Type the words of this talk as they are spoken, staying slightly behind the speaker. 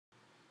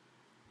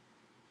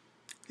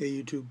Hey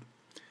YouTube,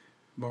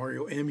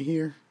 Mario M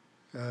here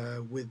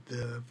with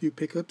a few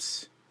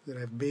pickups that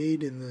I've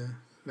made in the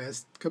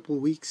last couple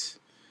of weeks,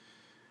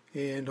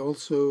 and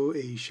also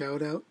a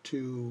shout out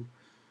to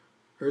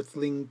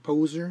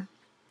Earthlingposer,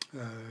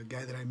 a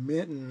guy that I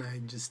met and I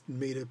just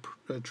made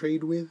a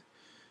trade with.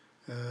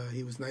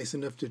 He was nice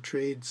enough to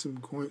trade some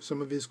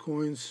of his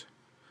coins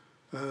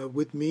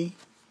with me.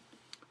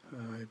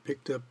 I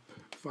picked up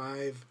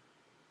 5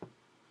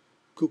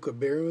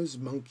 kookaburras,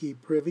 monkey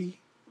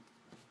privy,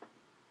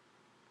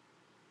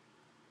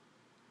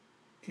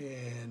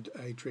 and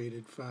I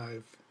traded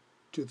 5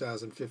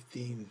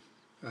 2015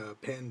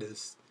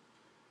 pandas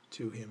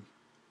to him.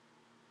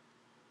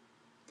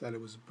 Thought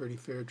it was a pretty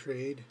fair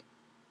trade.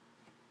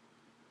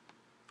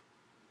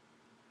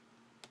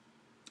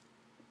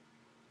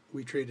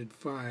 We traded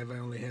 5. I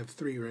only have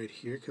 3 right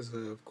here because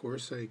of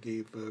course I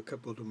gave a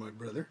couple to my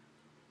brother.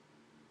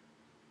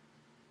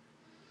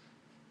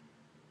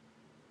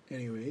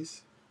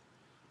 Anyways,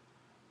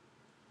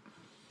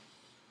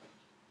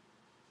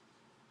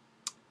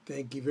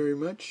 thank you very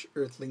much,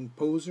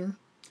 Earthlingposer.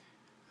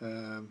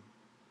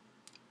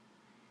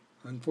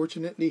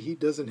 Unfortunately, he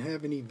doesn't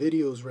have any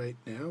videos right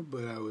now,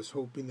 but I was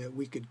hoping that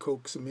we could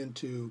coax him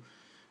into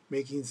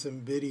making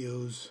some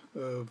videos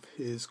of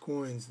his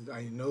coins.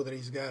 I know that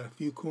he's got a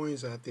few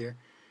coins out there,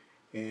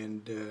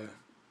 and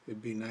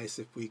it'd be nice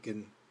if he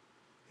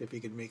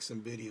could make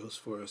some videos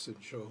for us and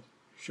show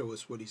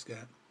us what he's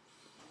got.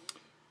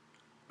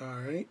 All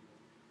right.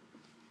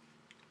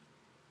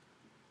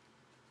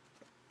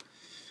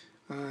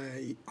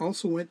 I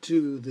also went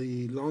to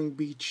the Long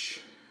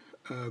Beach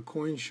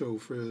coin show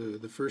for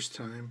the first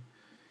time,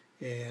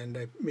 and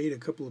I made a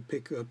couple of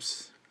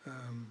pickups.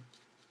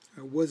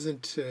 I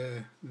wasn't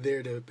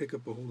there to pick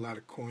up a whole lot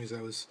of coins.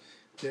 I was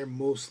there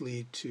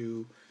mostly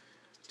to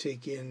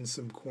take in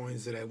some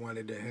coins that I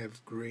wanted to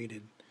have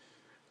graded.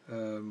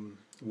 One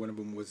of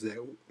them was that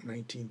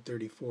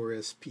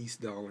 1934 piece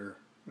dollar.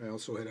 I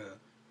also had a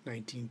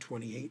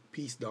 1928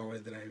 piece dollar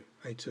that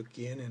I took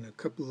in, and a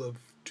couple of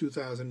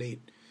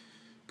 2008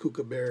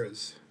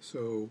 kookaburras.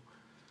 So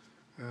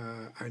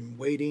I'm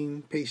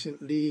waiting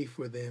patiently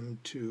for them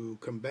to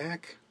come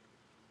back.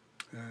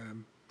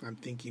 I'm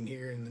thinking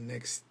here in the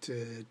next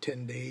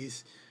 10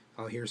 days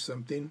I'll hear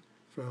something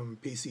from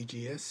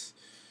PCGS,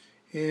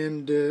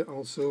 and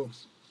also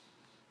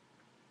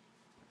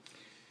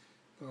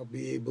I'll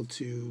be able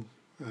to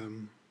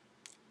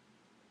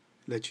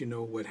let you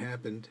know what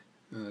happened,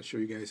 show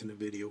you guys in a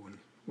video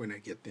when I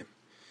get them.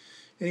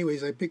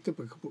 Anyways, I picked up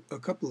a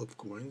couple of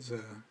coins.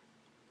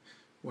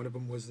 One of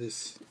them was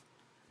this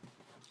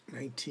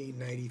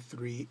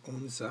 1993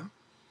 onza,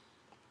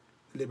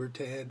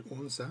 Libertad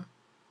onza,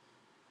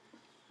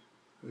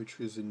 which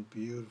was in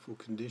beautiful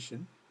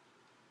condition.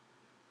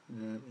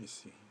 Let me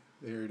see.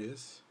 There it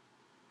is.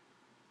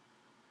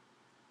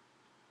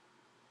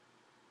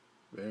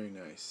 Very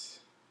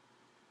nice.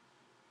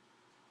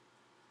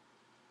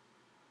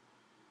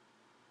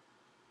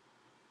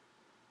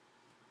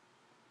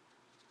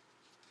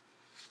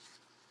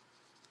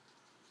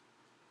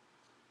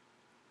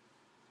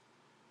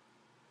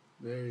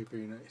 Very,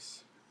 very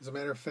nice. As a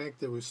matter of fact,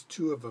 there was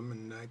 2 of them,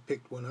 and I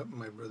picked one up, and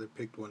my brother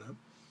picked one up.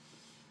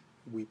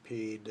 We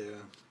paid,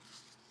 I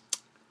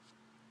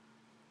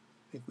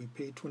think we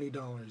paid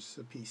 $20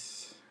 a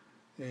piece,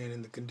 and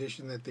in the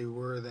condition that they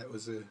were, that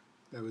was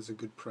a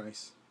good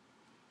price.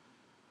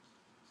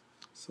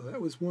 So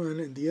that was one,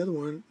 and the other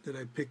one that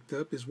I picked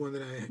up is one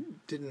that I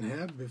didn't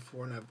have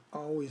before, and I've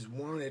always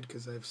wanted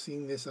because I've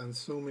seen this on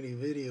so many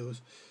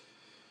videos.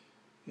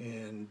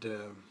 And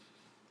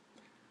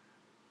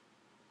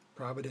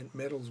Provident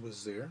Metals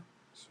was there,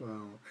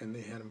 and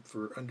they had them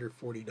for under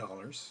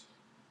 $40.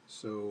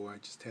 So I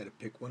just had to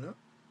pick one up.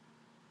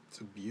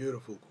 It's a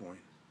beautiful coin.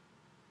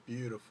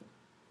 Beautiful.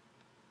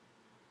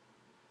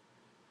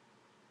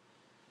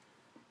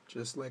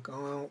 Just like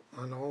on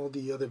all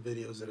the other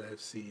videos that I've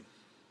seen.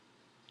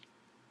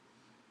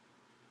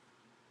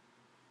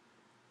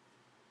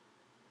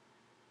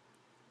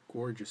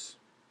 Gorgeous.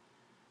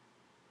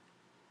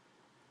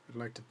 I'd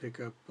like to pick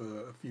up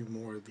a few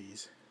more of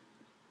these,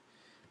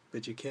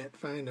 but you can't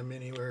find them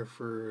anywhere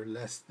for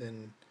less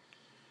than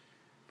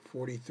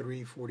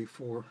 43,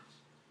 44.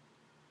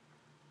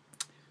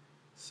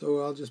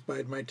 So I'll just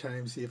bide my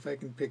time, see if I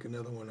can pick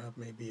another one up,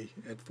 maybe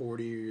at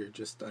 40 or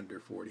just under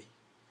 40.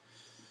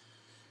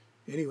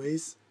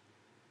 Anyways,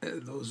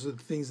 those are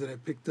the things that I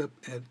picked up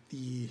at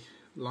the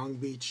Long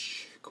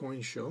Beach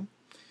coin show.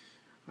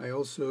 I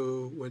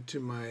also went to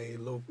my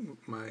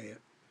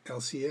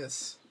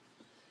LCS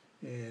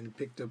and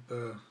picked up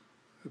a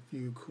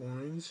few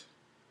coins.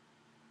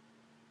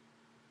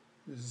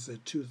 This is a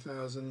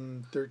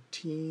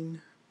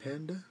 2013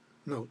 Panda.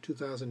 No,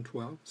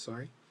 2012,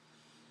 sorry.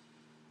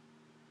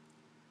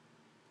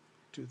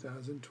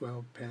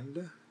 2012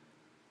 Panda.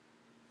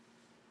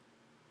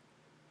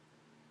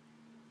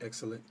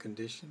 Excellent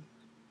condition.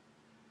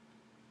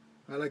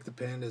 I like the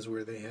pandas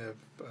where they have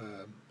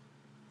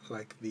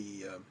like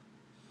the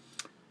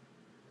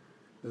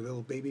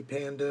little baby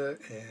panda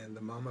and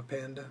the mama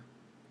panda.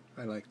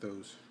 I like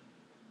those.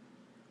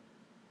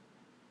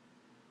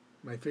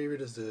 My favorite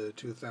is the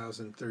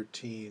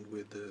 2013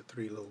 with the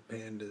three little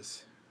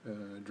pandas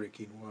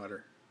drinking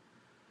water.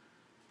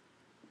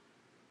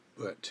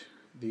 But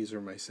these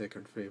are my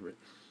second favorite.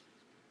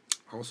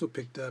 Also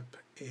picked up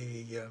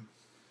a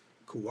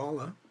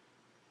koala.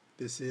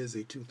 This is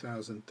a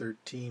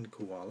 2013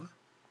 koala.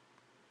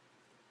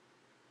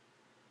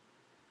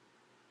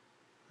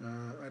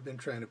 I've been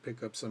trying to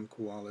pick up some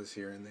koalas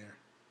here and there.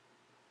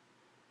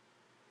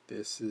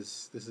 This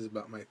is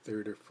about my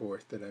third or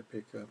fourth that I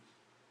pick up.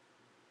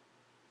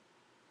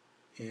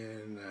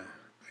 And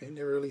I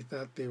never really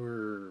thought they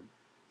were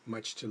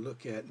much to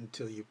look at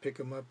until you pick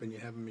them up and you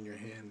have them in your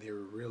hand. They were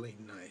really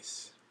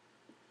nice.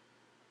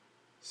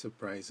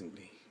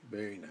 Surprisingly,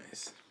 very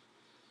nice.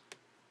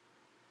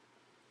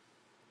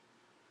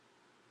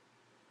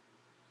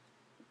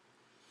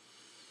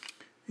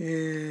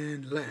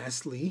 And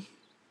lastly,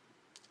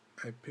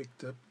 I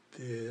picked up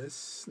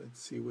this.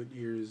 Let's see, what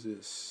year is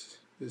this?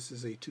 This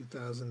is a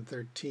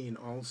 2013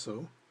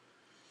 also.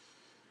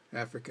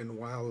 African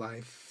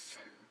wildlife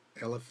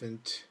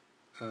elephant,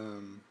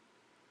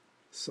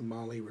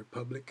 Somali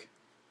Republic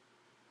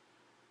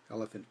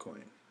elephant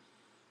coin.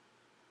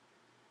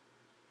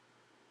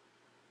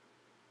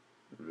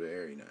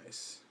 Very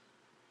nice.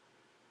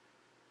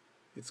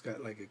 It's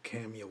got like a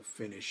cameo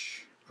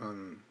finish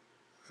on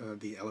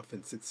the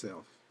elephants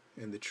itself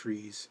and the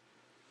trees.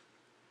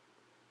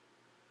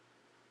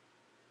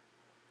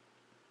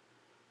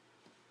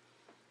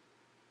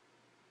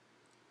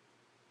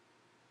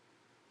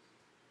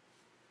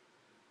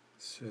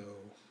 So,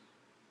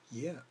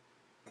 yeah,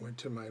 went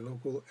to my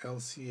local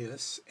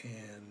LCS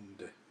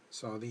and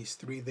saw these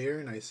three there,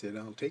 and I said,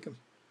 I'll take them.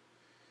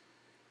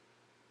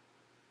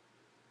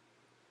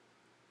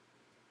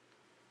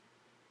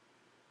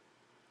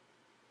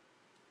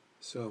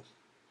 So,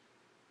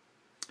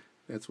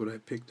 that's what I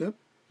picked up,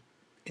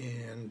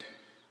 and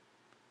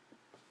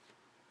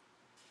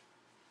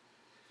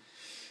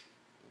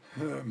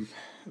I've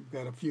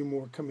got a few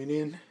more coming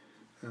in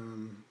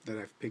that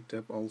I've picked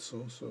up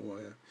also, so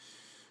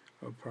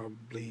I'll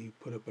probably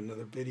put up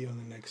another video in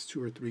the next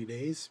 2 or 3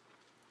 days.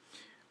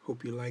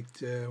 Hope you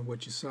liked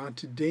what you saw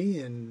today,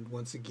 and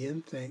once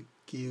again, thank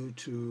you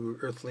to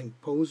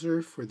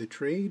Earthlingposer for the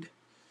trade.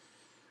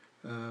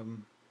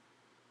 And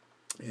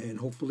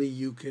hopefully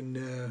you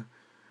can,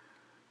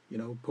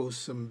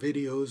 post some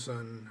videos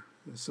on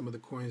some of the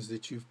coins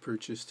that you've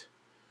purchased.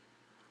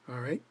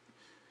 Alright,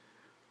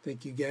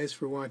 thank you guys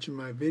for watching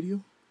my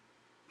video.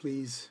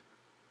 Please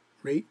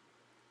rate,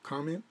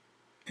 comment,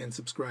 and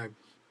subscribe.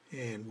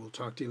 And we'll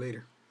talk to you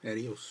later.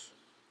 Adios.